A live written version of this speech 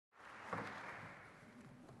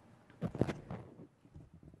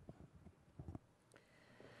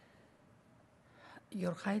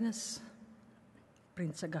Your Highness,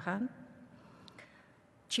 Prince Aga,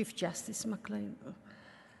 Chief Justice MacLean,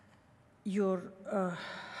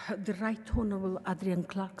 the Right Honorable Adrian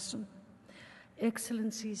Clarkson,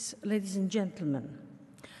 Excellencies, ladies and gentlemen,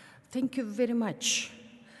 thank you very much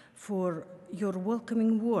for your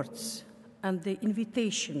welcoming words and the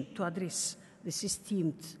invitation to address this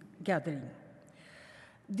esteemed gathering.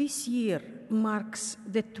 This year marks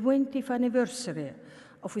the 20th anniversary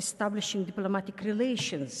of establishing diplomatic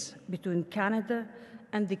relations between Canada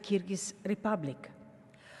and the Kyrgyz Republic.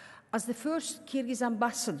 As the first Kyrgyz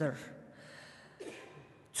ambassador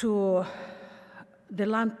to the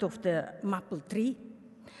land of the maple tree,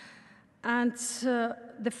 and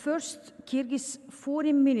the first Kyrgyz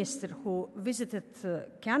foreign minister who visited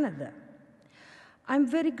Canada, I'm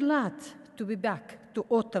very glad to be back to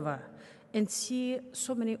Ottawa and see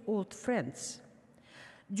so many old friends.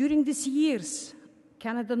 During these years,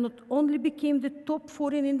 Canada not only became the top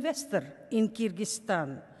foreign investor in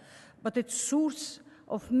Kyrgyzstan, but a source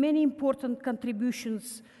of many important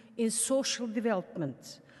contributions in social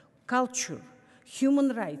development, culture,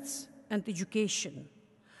 human rights, and education.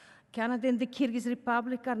 Canada and the Kyrgyz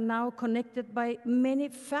Republic are now connected by many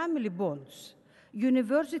family bonds,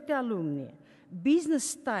 university alumni,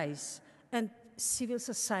 business ties, and civil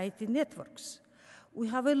society networks. We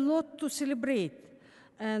have a lot to celebrate,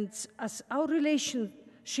 and as our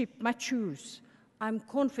relationship matures, I'm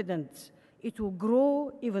confident it will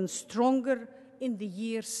grow even stronger in the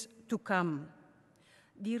years to come.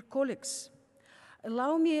 Dear colleagues,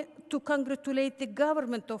 allow me to congratulate the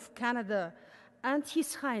Government of Canada and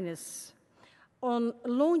His Highness on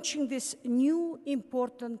launching this new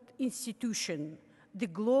important institution, the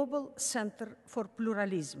Global Center for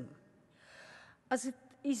Pluralism. As it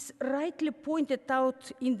is rightly pointed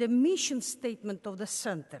out in the mission statement of the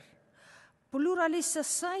Center, pluralist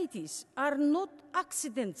societies are not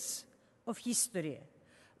accidents of history.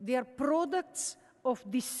 They are products of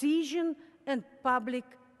decision and public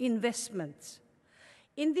investment.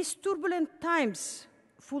 In these turbulent times,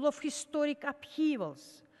 full of historic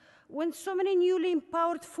upheavals, when so many newly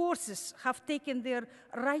empowered forces have taken their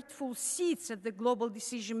rightful seats at the global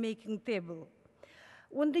decision-making table,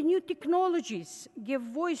 when the new technologies give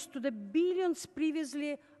voice to the billions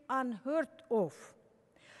previously unheard of,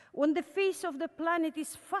 when the face of the planet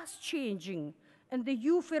is fast changing and the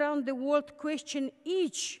youth around the world question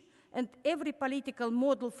each and every political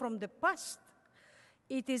model from the past,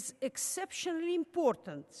 it is exceptionally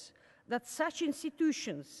important that such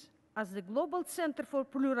institutions as the Global Center for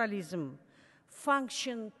Pluralism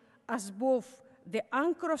function as both the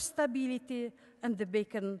anchor of stability and the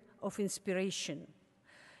beacon of inspiration.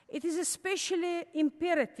 It is especially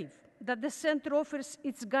imperative that the Center offers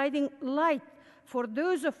its guiding light for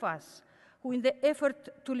those of us who, in the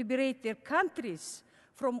effort to liberate their countries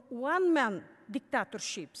from one-man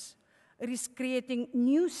dictatorships, risk creating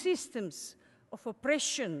new systems of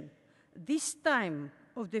oppression, this time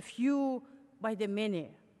of the few by the many.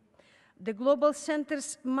 The Global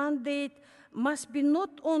Center's mandate must be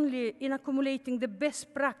not only in accumulating the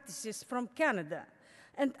best practices from Canada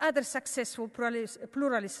and other successful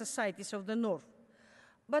pluralist societies of the North,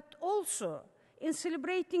 but also in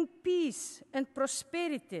celebrating peace and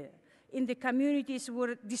prosperity in the communities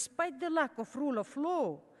where, despite the lack of rule of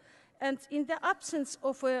law and in the absence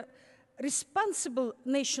of a responsible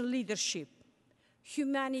nation leadership,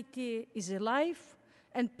 humanity is alive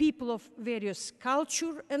and people of various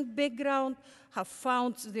culture and background have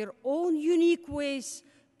found their own unique ways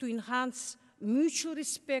to enhance mutual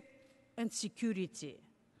respect and security.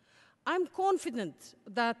 I'm confident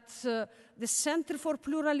that the Center for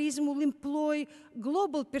Pluralism will employ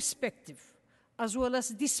global perspective as well as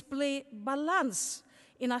display balance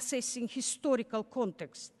in assessing historical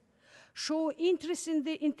context, show interest in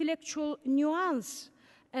the intellectual nuance,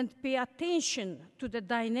 and pay attention to the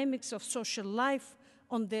dynamics of social life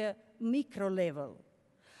on the micro level.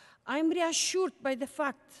 I'm reassured by the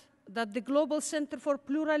fact that the Global Center for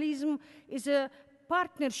Pluralism is a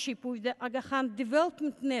partnership with the Aga Khan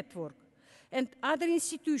Development Network and other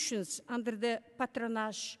institutions under the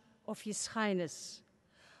patronage of His Highness.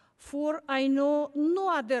 For I know no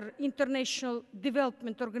other international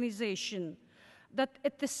development organization that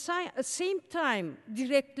at the same time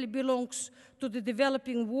directly belongs to the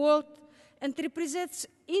developing world and represents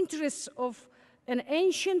interests of an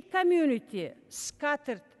ancient community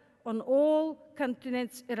scattered on all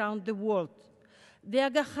continents around the world. The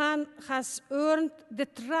Aga Khan has earned the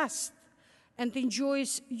trust and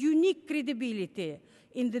enjoys unique credibility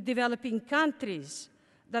in the developing countries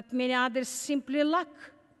that many others simply lack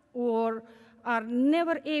or are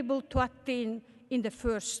never able to attain in the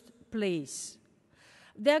first place.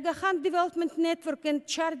 The Aga Khan Development Network and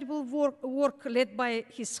charitable work led by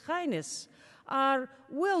His Highness are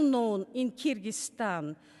well known in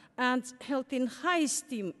Kyrgyzstan and held in high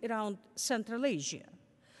esteem around Central Asia.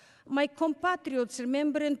 My compatriots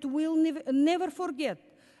remember and will never forget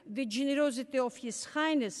the generosity of His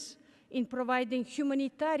Highness in providing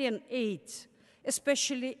humanitarian aid,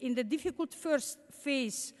 especially in the difficult first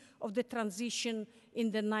phase of the transition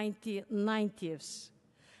in the 1990s.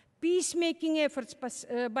 Peacemaking efforts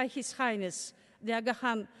by His Highness, the Aga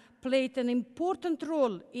Khan, played an important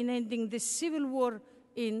role in ending the civil war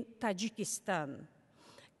in Tajikistan.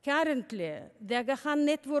 Currently, the Aga Khan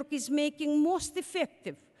network is making most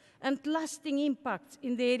effective and lasting impact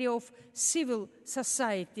in the area of civil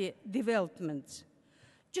society development.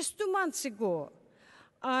 Just 2 months ago,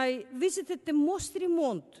 I visited the most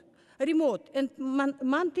remote and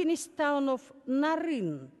mountainous town of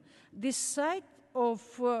Narin, the site of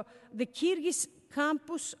the Kyrgyz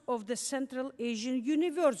campus of the Central Asian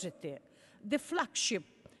University, the flagship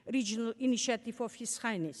regional initiative of His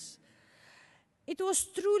Highness. It was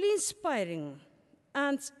truly inspiring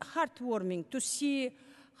and heartwarming to see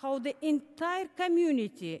how the entire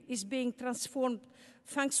community is being transformed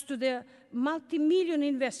thanks to the multi-million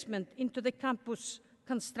investment into the campus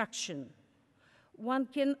construction. One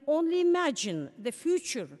can only imagine the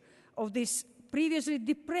future of this previously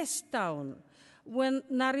depressed town when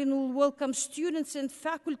Narin will welcome students and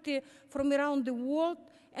faculty from around the world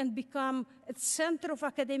and become a center of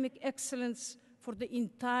academic excellence for the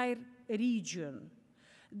entire region.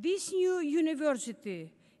 This new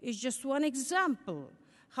university is just one example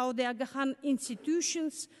how the Aga Khan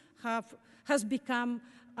institutions has become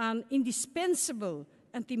an indispensable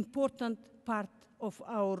and important part of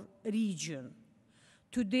our region.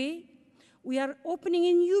 Today, we are opening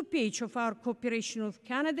a new page of our cooperation with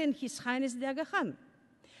Canada and His Highness the Aga Khan.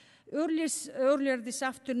 Earlier this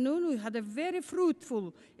afternoon, we had a very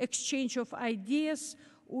fruitful exchange of ideas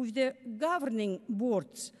with the governing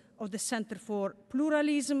boards of the Center for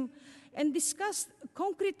Pluralism and discussed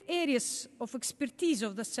concrete areas of expertise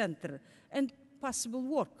of the center and possible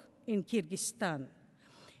work in Kyrgyzstan.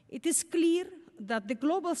 It is clear that the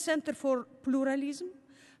Global Center for Pluralism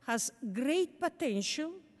has great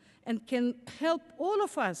potential and can help all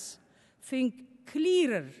of us think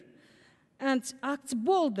clearer and act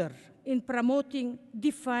bolder in promoting,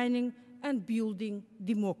 defining, and building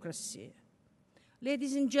democracy.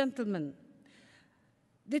 Ladies and gentlemen,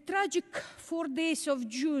 the tragic 4 days of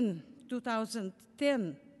June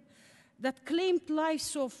 2010 that claimed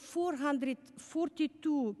lives of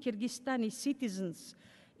 442 Kyrgyzstani citizens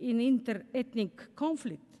in inter-ethnic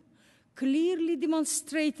conflict clearly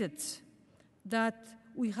demonstrated that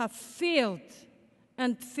we have failed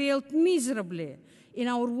and failed miserably in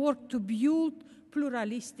our work to build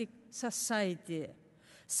pluralistic society,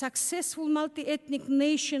 successful multi-ethnic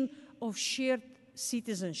nation of shared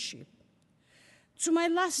citizenship. To my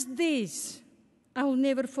last days, I will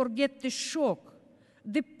never forget the shock,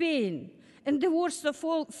 the pain, and the worst of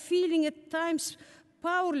all, feeling at times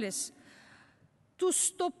powerless to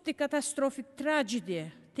stop the catastrophic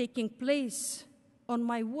tragedy taking place on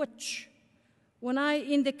my watch, when I,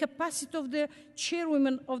 in the capacity of the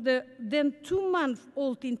chairwoman of the then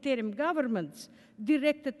 2-month-old interim government,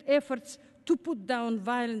 directed efforts to put down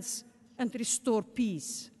violence and restore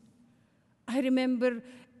peace. I remember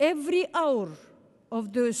every hour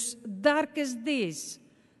of those darkest days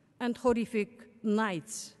and horrific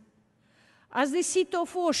nights. As the city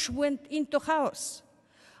of Osh went into chaos,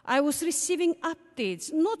 I was receiving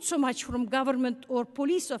updates, not so much from government or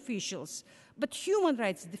police officials, but human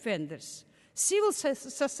rights defenders, civil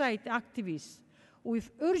society activists, with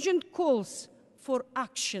urgent calls for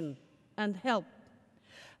action and help.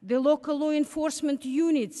 The local law enforcement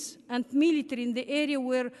units and military in the area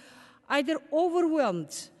were either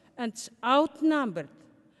overwhelmed and outnumbered,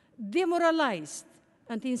 demoralized,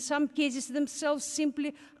 and in some cases themselves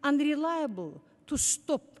simply unreliable to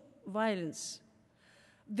stop violence.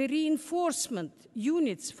 The reinforcement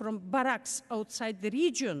units from barracks outside the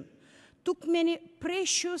region took many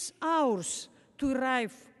precious hours to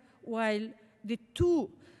arrive, while the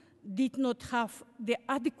two did not have the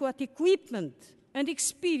adequate equipment and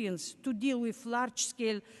experience to deal with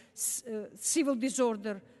large-scale civil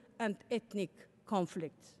disorder and ethnic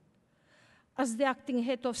conflict. As the acting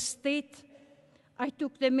head of state, I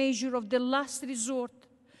took the measure of the last resort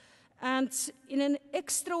and, in an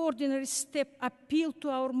extraordinary step, appealed to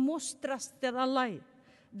our most trusted ally,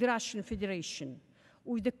 the Russian Federation,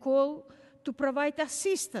 with the call to provide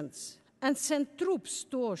assistance and send troops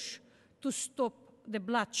to Osh to stop the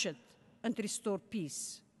bloodshed and restore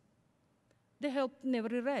peace. The help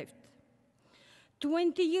never arrived.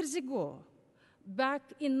 20 years ago, back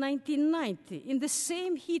in 1990, in the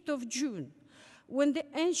same heat of June, when the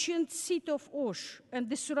ancient city of Osh and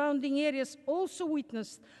the surrounding areas also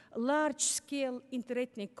witnessed a large-scale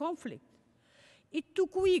interethnic conflict, it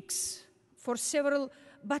took weeks for several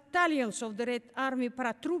battalions of the Red Army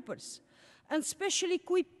paratroopers and specially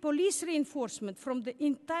equipped police reinforcement from the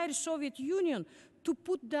entire Soviet Union to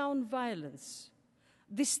put down violence.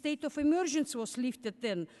 The state of emergency was lifted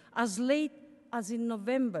then, as late as in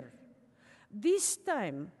November. This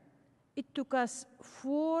time, it took us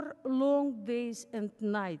 4 long days and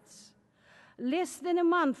nights. Less than a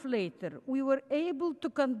month later, we were able to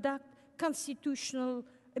conduct constitutional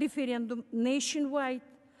referendum nationwide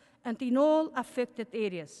and in all affected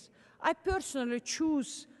areas. I personally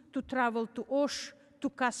choose to travel to Osh to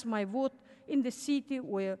cast my vote in the city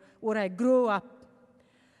where I grew up.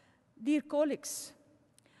 Dear colleagues,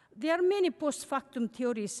 there are many post-factum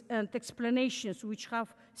theories and explanations which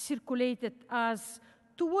have circulated as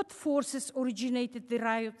to what forces originated the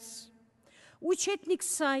riots, which ethnic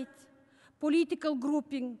site, political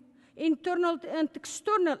grouping, internal and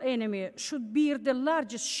external enemy should bear the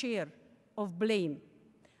largest share of blame.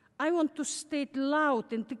 I want to state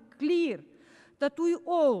loud and clear that we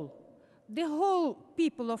all, the whole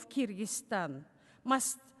people of Kyrgyzstan,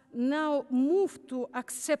 must now move to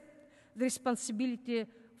accept the responsibility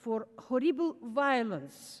for horrible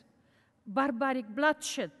violence, barbaric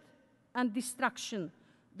bloodshed, and destruction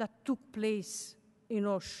that took place in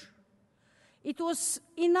Osh. It was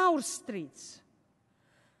in our streets.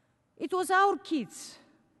 It was our kids.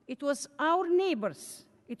 It was our neighbors.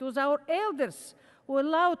 It was our elders who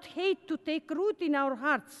allowed hate to take root in our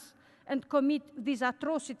hearts and commit these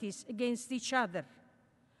atrocities against each other.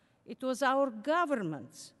 It was our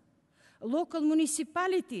governments, local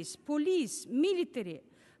municipalities, police, military,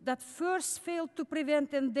 that first failed to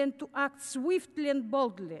prevent and then to act swiftly and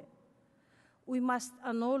boldly. We must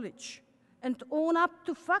acknowledge and own up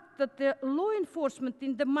to the fact that the law enforcement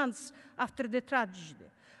in the months after the tragedy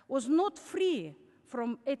was not free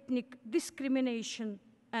from ethnic discrimination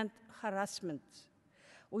and harassment.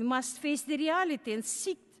 We must face the reality and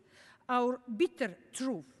seek our bitter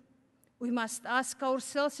truth. We must ask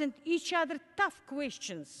ourselves and each other tough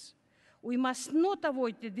questions. We must not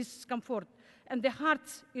avoid the discomfort and the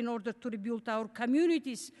hearts in order to rebuild our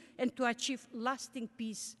communities and to achieve lasting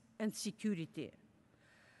peace and security.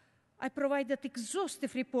 I provided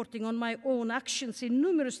exhaustive reporting on my own actions in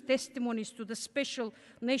numerous testimonies to the Special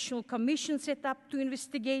National Commission set up to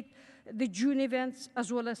investigate the June events,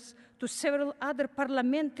 as well as to several other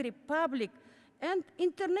parliamentary, public, and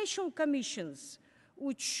international commissions,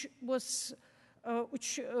 which was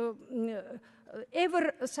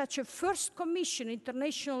ever such a first commission,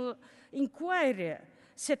 international inquiry,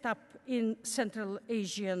 set up in Central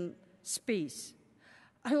Asian space.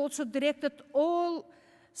 I also directed all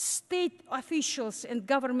state officials and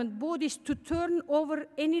government bodies to turn over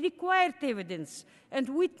any required evidence and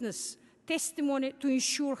witness testimony to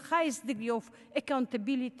ensure highest degree of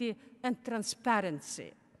accountability and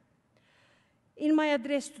transparency. In my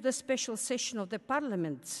address to the special session of the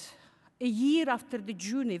Parliament, a year after the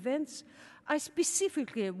June events, I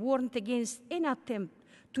specifically warned against any attempt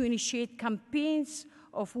to initiate campaigns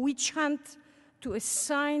of witch hunt, to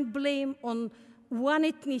assign blame on one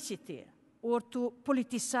ethnicity, or to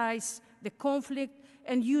politicize the conflict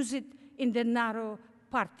and use it in the narrow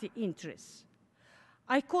party interests.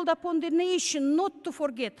 I called upon the nation not to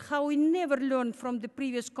forget how we never learned from the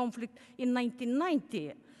previous conflict in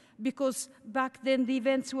 1990, because back then the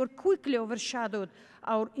events were quickly overshadowed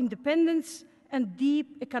our independence and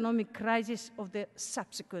deep economic crisis of the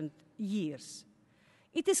subsequent years.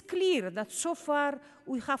 It is clear that so far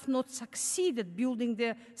we have not succeeded building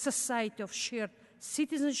the society of shared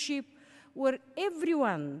citizenship where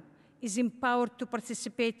everyone is empowered to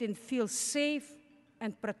participate and feel safe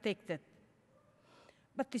and protected.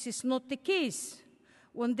 But this is not the case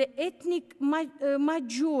when the ethnic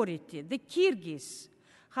majority, the Kyrgyz,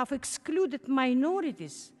 have excluded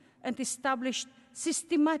minorities and established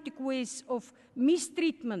systematic ways of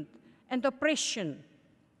mistreatment and oppression,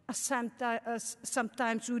 as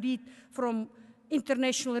sometimes we read from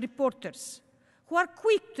international reporters, who are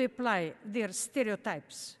quick to apply their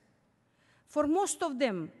stereotypes. For most of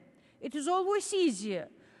them, it is always easier.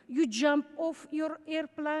 You jump off your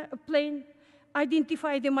airplane,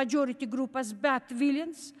 identify the majority group as bad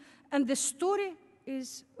villains, and the story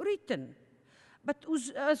is written. But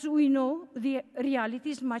as we know, the reality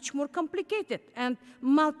is much more complicated and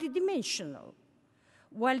multidimensional.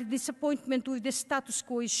 While disappointment with the status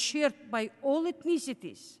quo is shared by all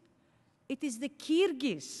ethnicities, it is the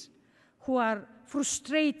Kyrgyz who are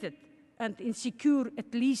frustrated and insecure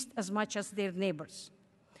at least as much as their neighbors.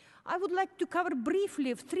 I would like to cover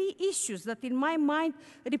briefly 3 issues that in my mind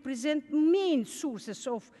represent main sources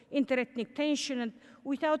of interethnic tension and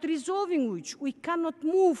without resolving which we cannot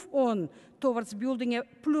move on towards building a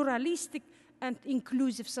pluralistic and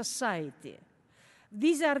inclusive society.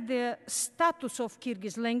 These are the status of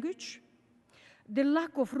Kyrgyz language, the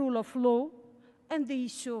lack of rule of law, and the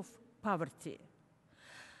issue of poverty.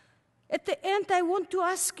 At the end, I want to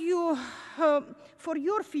ask you for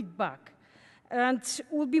your feedback, and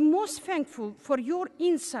will be most thankful for your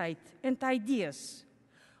insight and ideas.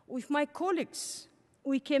 With my colleagues,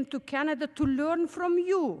 we came to Canada to learn from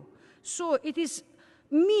you, so it is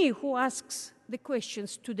me who asks the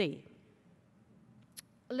questions today.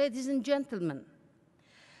 Ladies and gentlemen,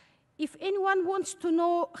 if anyone wants to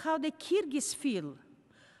know how the Kyrgyz feel,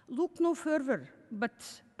 look no further,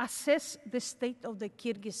 but assess the state of the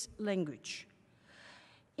Kyrgyz language.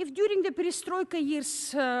 If during the perestroika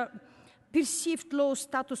years, perceived low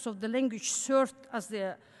status of the language served as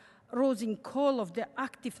the rousing call of the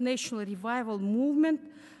active national revival movement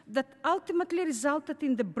that ultimately resulted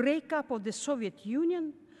in the breakup of the Soviet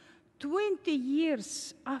Union, 20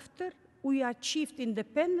 years after we achieved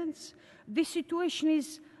independence, the situation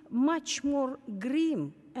is much more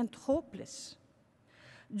grim and hopeless.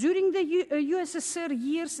 During the USSR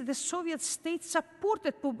years, the Soviet state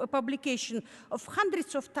supported publication of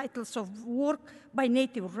hundreds of titles of work by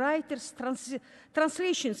native writers,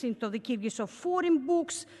 translations into the Kyrgyz of foreign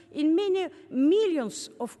books in many millions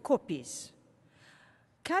of copies.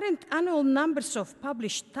 Current annual numbers of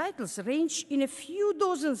published titles range in a few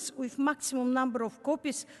dozens, with maximum number of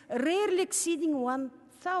copies rarely exceeding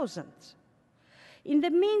 1,000. In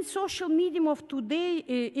the main social medium of today,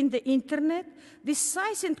 in the internet, the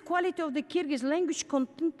size and quality of the Kyrgyz language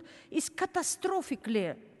content is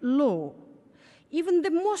catastrophically low. Even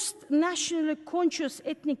the most nationally conscious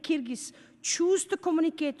ethnic Kyrgyz choose to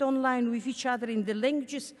communicate online with each other in the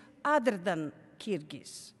languages other than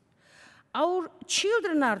Kyrgyz. Our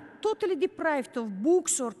children are totally deprived of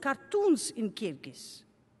books or cartoons in Kyrgyz.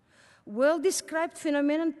 Well-described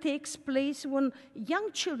phenomenon takes place when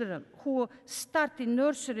young children who start in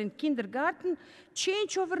nursery and kindergarten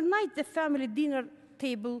change overnight the family dinner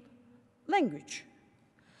table language.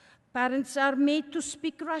 Parents are made to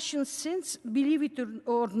speak Russian since, believe it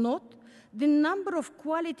or not, the number of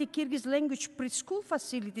quality Kyrgyz language preschool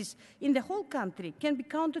facilities in the whole country can be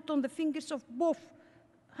counted on the fingers of both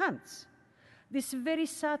hands. This very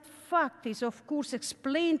sad fact is, of course,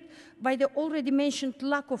 explained by the already mentioned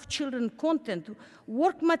lack of children content,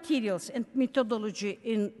 work materials, and methodology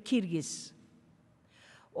in Kyrgyz.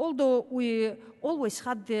 Although we always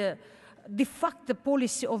had the de facto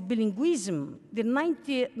policy of bilingualism, the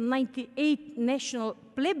 1998 national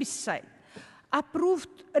plebiscite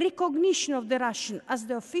approved recognition of the Russian as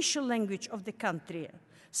the official language of the country,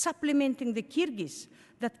 supplementing the Kyrgyz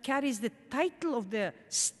that carries the title of the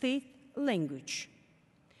state language.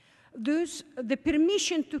 Thus, the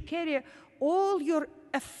permission to carry all your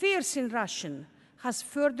affairs in Russian has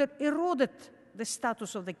further eroded the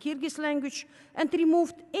status of the Kyrgyz language and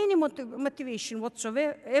removed any motivation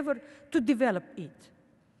whatsoever to develop it.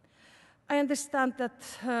 I understand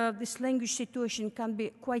that this language situation can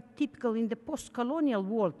be quite typical in the post-colonial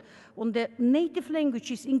world, when the native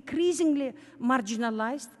language is increasingly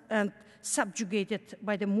marginalized and subjugated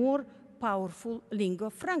by the more powerful lingua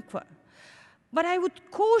franca. But I would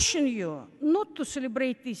caution you not to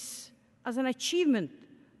celebrate this as an achievement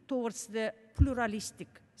towards the pluralistic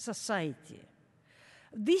society.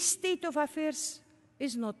 This state of affairs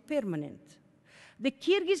is not permanent. The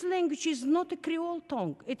Kyrgyz language is not a Creole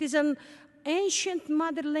tongue. It is an ancient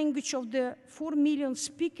mother language of the 4 million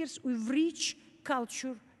speakers with rich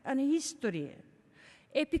culture and history.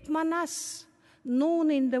 Epic Manas,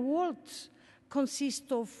 known in the world, consists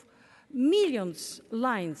of millions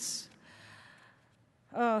lines,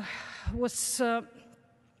 was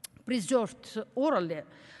preserved orally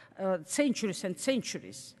centuries and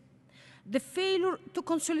centuries. The failure to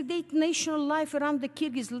consolidate national life around the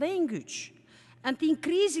Kyrgyz language and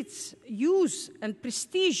increase its use and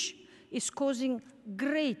prestige is causing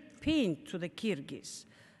great pain to the Kyrgyz.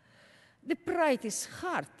 The pride is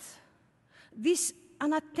hurt. This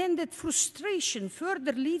unattended frustration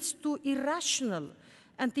further leads to irrational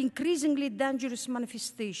and increasingly dangerous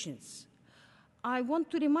manifestations. I want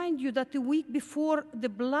to remind you that a week before the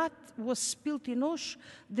blood was spilled in Osh,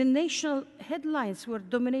 the national headlines were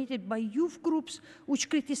dominated by youth groups which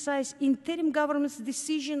criticized interim government's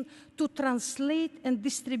decision to translate and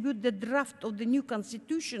distribute the draft of the new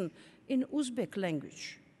constitution in Uzbek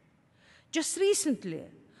language. Just recently,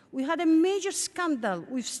 We had a major scandal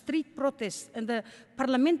with street protests and the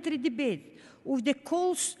parliamentary debate, with the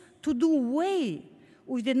calls to do away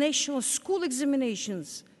with the national school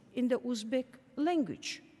examinations in the Uzbek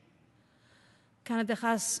language. Canada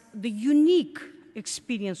has the unique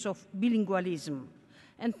experience of bilingualism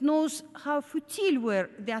and knows how futile were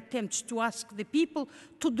the attempts to ask the people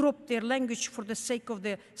to drop their language for the sake of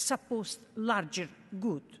the supposed larger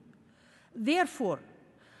good. Therefore,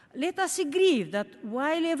 let us agree that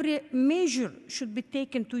while every measure should be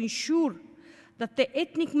taken to ensure that the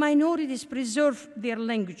ethnic minorities preserve their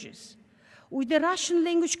languages, with the Russian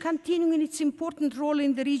language continuing its important role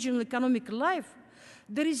in the regional economic life,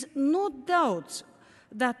 there is no doubt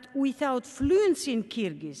that without fluency in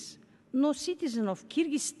Kyrgyz, no citizen of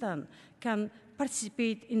Kyrgyzstan can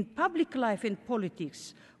participate in public life and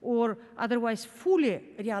politics or otherwise fully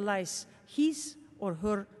realize his or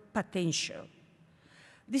her potential.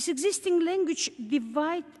 This existing language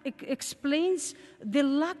divide explains the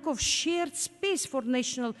lack of shared space for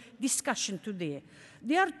national discussion today.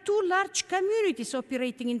 There are two large communities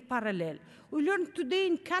operating in parallel. We learned today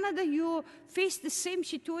in Canada you faced the same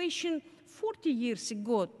situation 40 years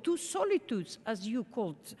ago, two solitudes, as you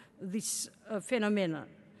called this phenomenon.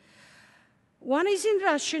 One is in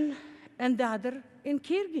Russian and the other in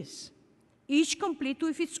Kyrgyz, each complete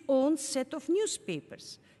with its own set of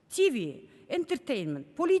newspapers, TV,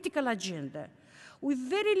 entertainment, political agenda, with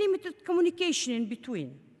very limited communication in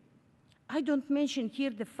between. I don't mention here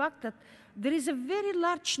the fact that there is a very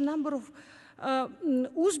large number of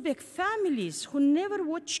Uzbek families who never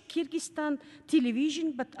watch Kyrgyzstan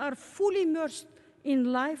television but are fully immersed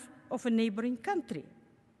in life of a neighboring country.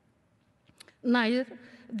 Neither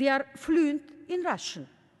they are fluent in Russian.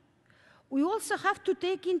 We also have to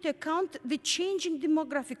take into account the changing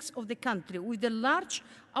demographics of the country with the large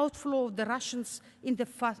outflow of the Russians in the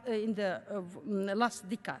last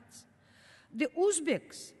decades. The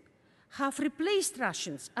Uzbeks have replaced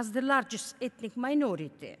Russians as the largest ethnic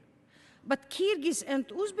minority. But Kyrgyz and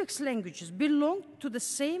Uzbek languages belong to the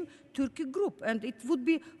same Turkic group, and it would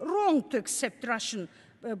be wrong to accept Russian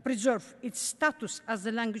preserve its status as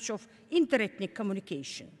the language of interethnic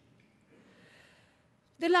communication.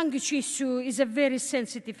 The language issue is a very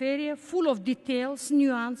sensitive area, full of details,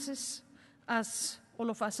 nuances, as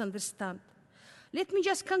all of us understand. Let me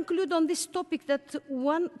just conclude on this topic that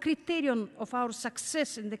one criterion of our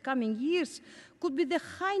success in the coming years could be the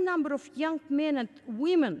high number of young men and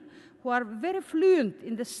women who are very fluent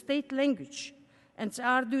in the state language and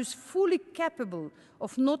are thus fully capable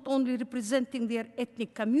of not only representing their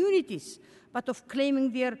ethnic communities, but of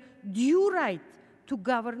claiming their due right to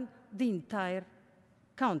govern the entire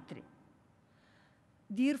country.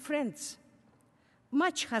 Dear friends,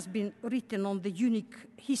 much has been written on the unique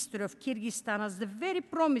history of Kyrgyzstan as the very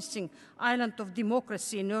promising island of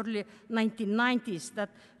democracy in early 1990s that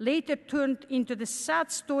later turned into the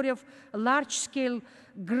sad story of large-scale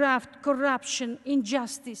graft, corruption,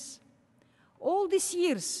 injustice. All these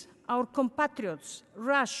years, our compatriots,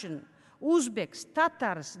 Russian, Uzbeks,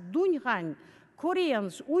 Tatars, Dunhan,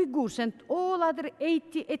 Koreans, Uyghurs, and all other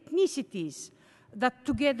 80 ethnicities that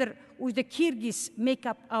together with the Kyrgyz make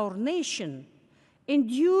up our nation,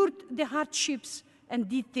 endured the hardships and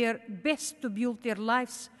did their best to build their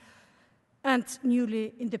lives and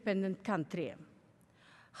newly independent country.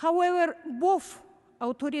 However, both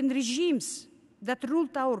authoritarian regimes that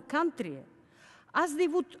ruled our country, as they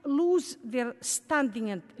would lose their standing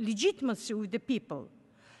and legitimacy with the people,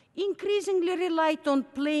 increasingly relied on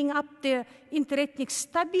playing up the interethnic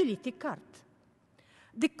stability card.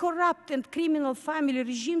 The corrupt and criminal family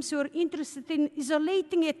regimes were interested in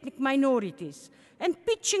isolating ethnic minorities and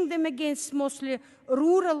pitching them against mostly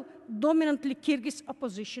rural, dominantly Kyrgyz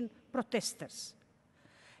opposition protesters.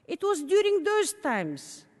 It was during those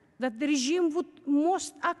times that the regime would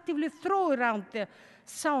most actively throw around the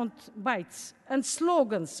sound bites and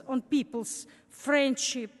slogans on people's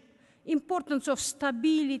friendship, importance of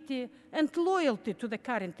stability, and loyalty to the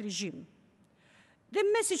current regime. The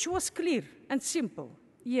message was clear and simple.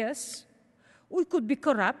 Yes, we could be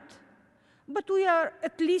corrupt, but we are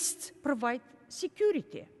at least provide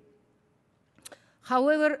security.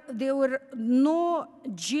 However, there were no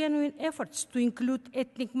genuine efforts to include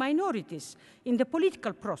ethnic minorities in the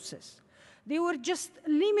political process. They were just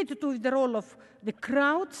limited to the role of the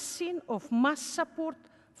crowd scene of mass support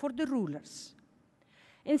for the rulers.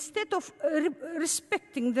 Instead of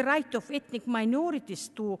respecting the right of ethnic minorities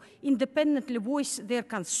to independently voice their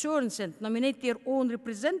concerns and nominate their own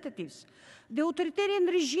representatives, the authoritarian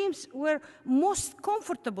regimes were most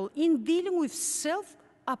comfortable in dealing with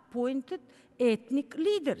self-appointed ethnic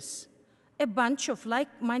leaders, a bunch of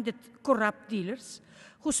like-minded corrupt dealers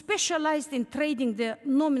who specialized in trading the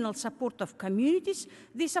nominal support of communities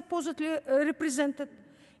they supposedly represented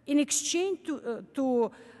in exchange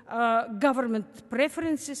to government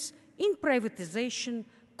preferences in privatization,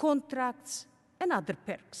 contracts, and other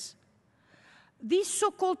perks. These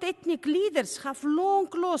so-called ethnic leaders have long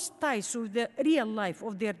lost ties with the real life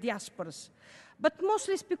of their diasporas, but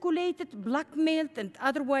mostly speculated, blackmailed, and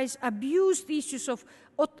otherwise abused issues of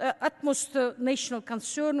utmost national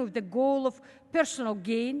concern with the goal of personal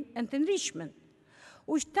gain and enrichment.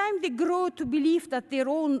 With time, they grow to believe that their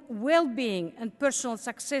own well-being and personal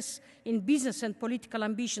success in business and political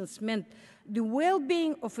ambitions meant the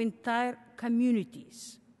well-being of entire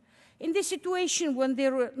communities. In this situation, when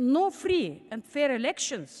there were no free and fair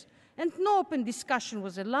elections and no open discussion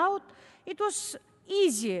was allowed, it was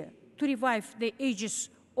easier to revive the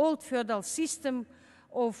ages-old feudal system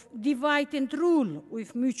of divide and rule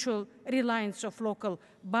with mutual reliance of local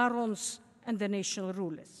barons and the national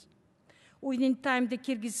rulers. Within time, the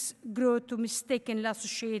Kyrgyz grew to mistakenly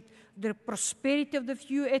associate the prosperity of the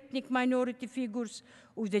few ethnic minority figures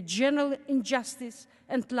with the general injustice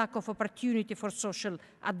and lack of opportunity for social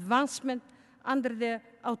advancement under the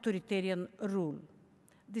authoritarian rule.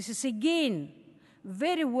 This is again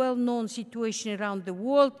very well-known situation around the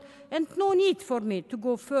world, and no need for me to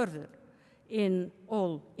go further in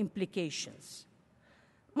all implications.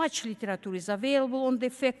 Much literature is available on the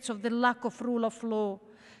effects of the lack of rule of law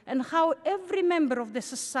and how every member of the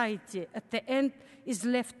society at the end is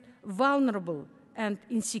left vulnerable and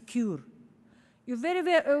insecure. You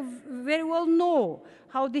very well know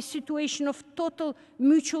how the situation of total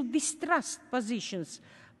mutual distrust positions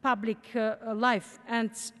public life, and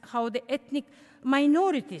how the ethnic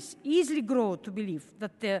minorities easily grow to believe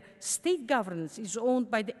that the state governance is owned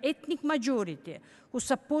by the ethnic majority, who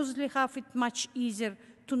supposedly have it much easier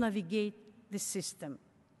to navigate the system.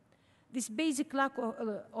 This basic lack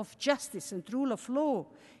of justice and rule of law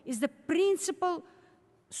is the principal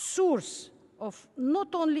source of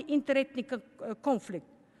not only interethnic conflict,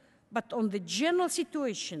 but on the general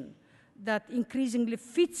situation that increasingly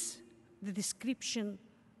fits the description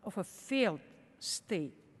of a failed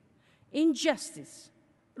state. Injustice,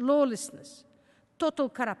 lawlessness, total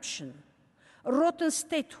corruption, rotten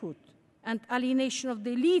statehood, and alienation of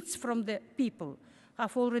the elites from the people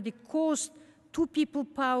have already caused two people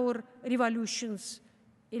power revolutions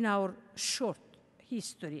in our short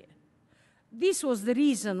history. This was the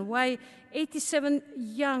reason why 87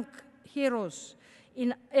 young heroes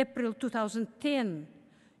in April 2010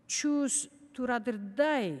 chose to rather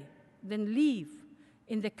die than live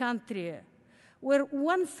in the country where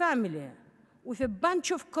one family with a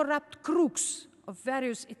bunch of corrupt crooks of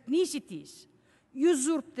various ethnicities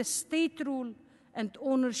usurped the state rule and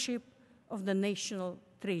ownership of the national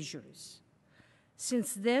treasuries.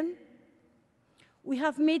 Since then, we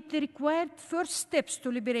have made the required first steps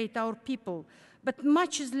to liberate our people, but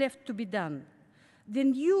much is left to be done. The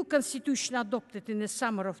new constitution adopted in the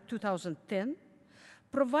summer of 2010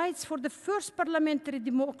 provides for the first parliamentary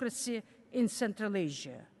democracy in Central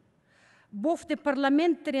Asia. Both the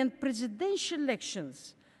parliamentary and presidential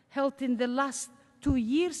elections held in the last 2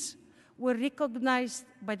 years were recognized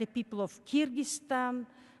by the people of Kyrgyzstan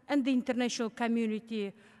and the international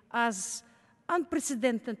community as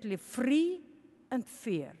unprecedentedly free and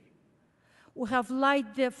fair. We have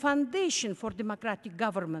laid the foundation for democratic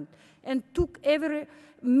government and took every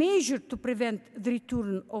measure to prevent the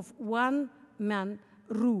return of one-man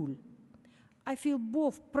rule. I feel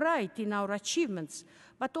both pride in our achievements,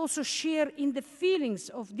 but also share in the feelings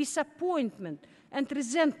of disappointment and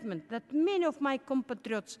resentment that many of my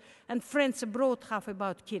compatriots and friends abroad have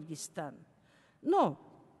about Kyrgyzstan. No,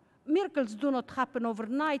 miracles do not happen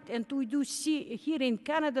overnight, and we do see here in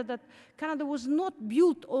Canada that Canada was not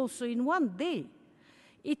built also in one day.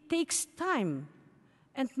 It takes time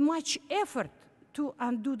and much effort to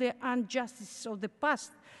undo the injustices of the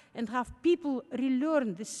past and have people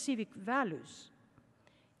relearn the civic values.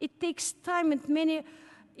 It takes time and many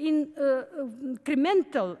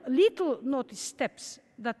incremental, little noticed steps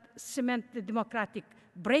that cement the democratic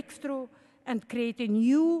breakthrough and create a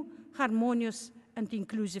new, harmonious, and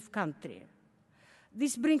inclusive country.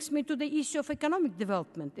 This brings me to the issue of economic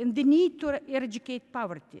development and the need to eradicate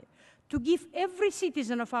poverty, to give every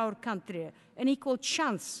citizen of our country an equal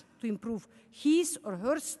chance to improve his or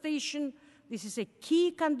her station. This is a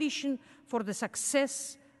key condition for the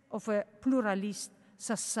success of a pluralist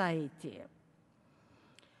society.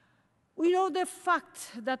 We know the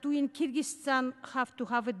fact that we in Kyrgyzstan have to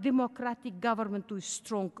have a democratic government with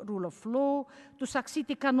strong rule of law to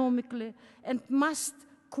succeed economically, and must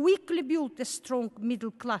quickly build a strong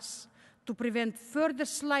middle class to prevent further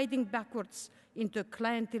sliding backwards into a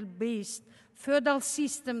clientele-based feudal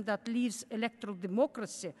system that leaves electoral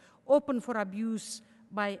democracy open for abuse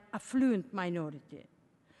by affluent minority.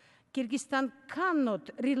 Kyrgyzstan cannot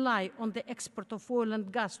rely on the export of oil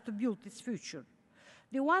and gas to build its future.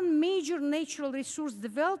 The one major natural resource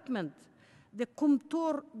development, the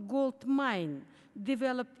Kumtor gold mine,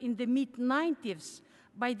 developed in the mid-90s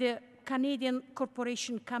by the Canadian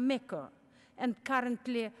corporation Cameco and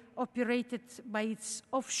currently operated by its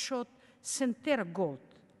offshore Centerra Gold.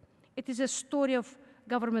 It is a story of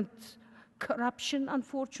government corruption,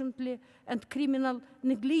 unfortunately, and criminal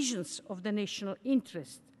negligence of the national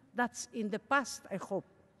interest. That's in the past, I hope.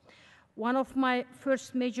 One of my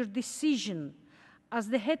first major decisions as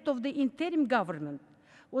the head of the interim government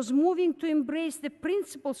was moving to embrace the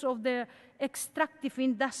principles of the extractive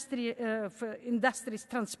industries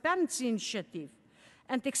transparency initiative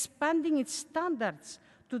and expanding its standards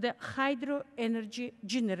to the hydro energy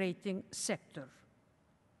generating sector.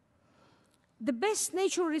 The best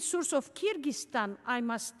natural resource of Kyrgyzstan, I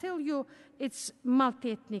must tell you, it's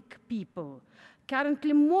multi-ethnic people,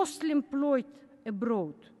 currently mostly employed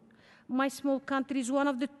abroad. My small country is one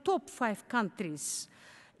of the top 5 countries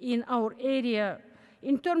in our area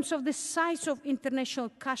in terms of the size of international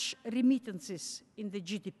cash remittances in the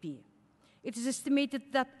GDP. It is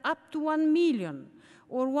estimated that up to 1 million,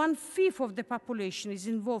 or 1/5 of the population, is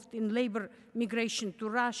involved in labor migration to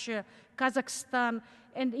Russia, Kazakhstan,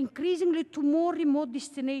 and increasingly to more remote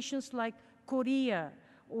destinations like Korea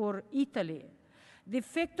or Italy. The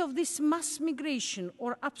effect of this mass migration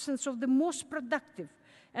or absence of the most productive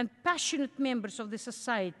and passionate members of the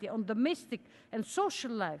society on domestic and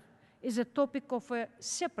social life is a topic of a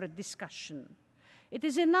separate discussion. It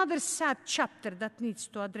is another sad chapter that needs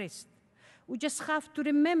to address. We just have to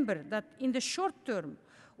remember that in the short term,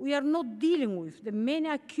 we are not dealing with the many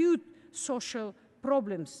acute social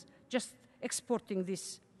problems, just exporting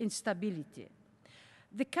this instability.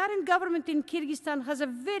 The current government in Kyrgyzstan has a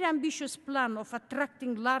very ambitious plan of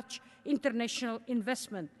attracting large international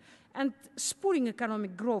investment and spurring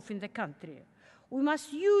economic growth in the country. We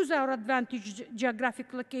must use our advantage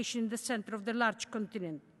geographic location in the center of the large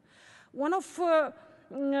continent. One of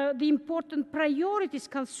the important priorities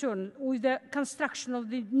concerned with the construction of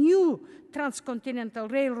the new transcontinental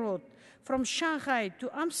railroad from Shanghai to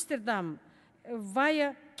Amsterdam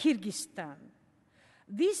via Kyrgyzstan.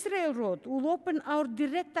 This railroad will open our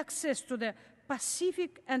direct access to the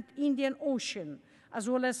Pacific and Indian Ocean, as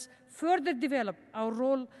well as further develop our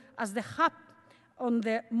role as the hub on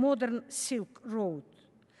the modern Silk Road.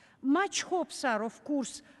 Much hopes are, of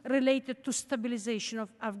course, related to stabilization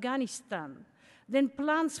of Afghanistan. Then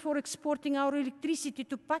plans for exporting our electricity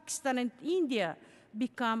to Pakistan and India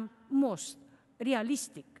become most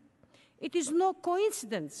realistic. It is no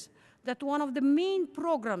coincidence that one of the main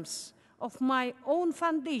programs of my own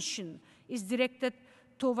foundation is directed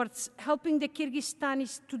towards helping the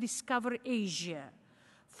Kyrgyzstanis to discover Asia.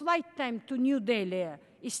 Flight time to New Delhi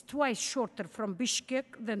is twice shorter from Bishkek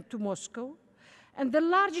than to Moscow, and the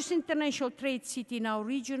largest international trade city in our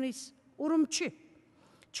region is Urumqi,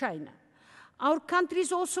 China. Our country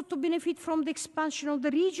is also to benefit from the expansion of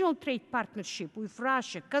the regional trade partnership with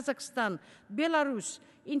Russia, Kazakhstan, Belarus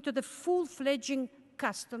into the full-fledged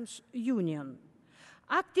customs union.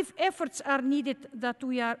 Active efforts are needed that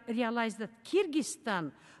we realize that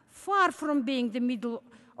Kyrgyzstan, far from being the middle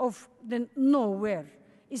of the nowhere,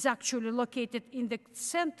 is actually located in the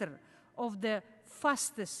center of the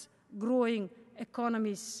fastest growing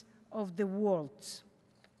economies of the world.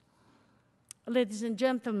 Ladies and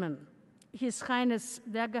gentlemen, His Highness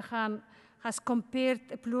the Aga Khan has compared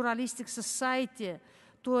a pluralistic society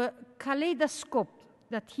to a kaleidoscope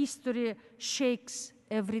that history shakes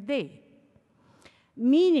every day,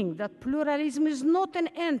 meaning that pluralism is not an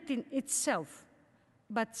end in itself,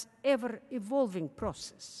 but ever-evolving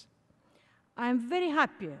process. I am very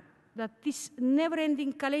happy that this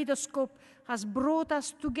never-ending kaleidoscope has brought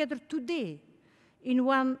us together today in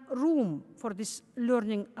one room for this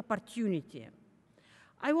learning opportunity.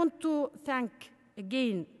 I want to thank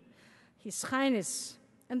again His Highness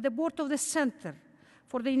and the board of the Center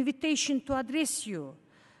for the invitation to address you.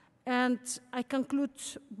 And I conclude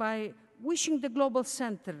by wishing the Global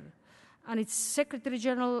Center and its Secretary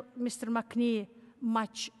General, Mr. McNee,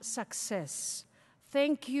 much success.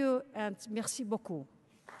 Thank you and merci beaucoup.